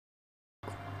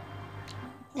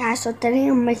Yeah, so today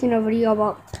I'm making a video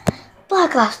about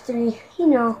Black Ops 3. You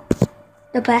know,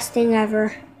 the best thing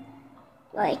ever.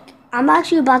 Like, I'm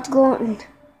actually about to go and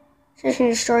search and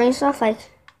destroy and stuff. Like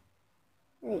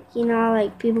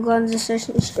people go into search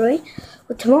and destroy.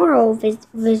 But tomorrow's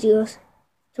video,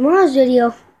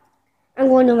 I'm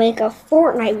going to make a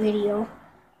Fortnite video.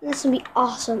 And this will be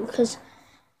awesome because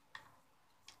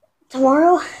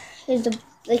tomorrow is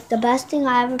the best thing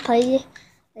I ever played.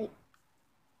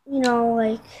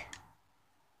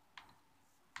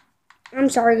 I'm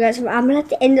sorry guys, I'm gonna have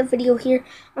to end the video here.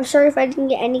 I'm sorry if I didn't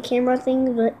get any camera things,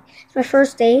 but it's my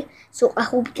first day, so I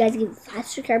hope you guys give me 5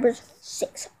 subscribers,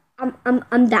 6.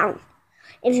 I'm down.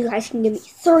 If you guys can give me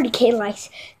 30k likes,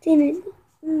 then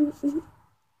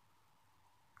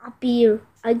I'll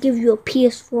give you a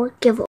PS4 giveaway.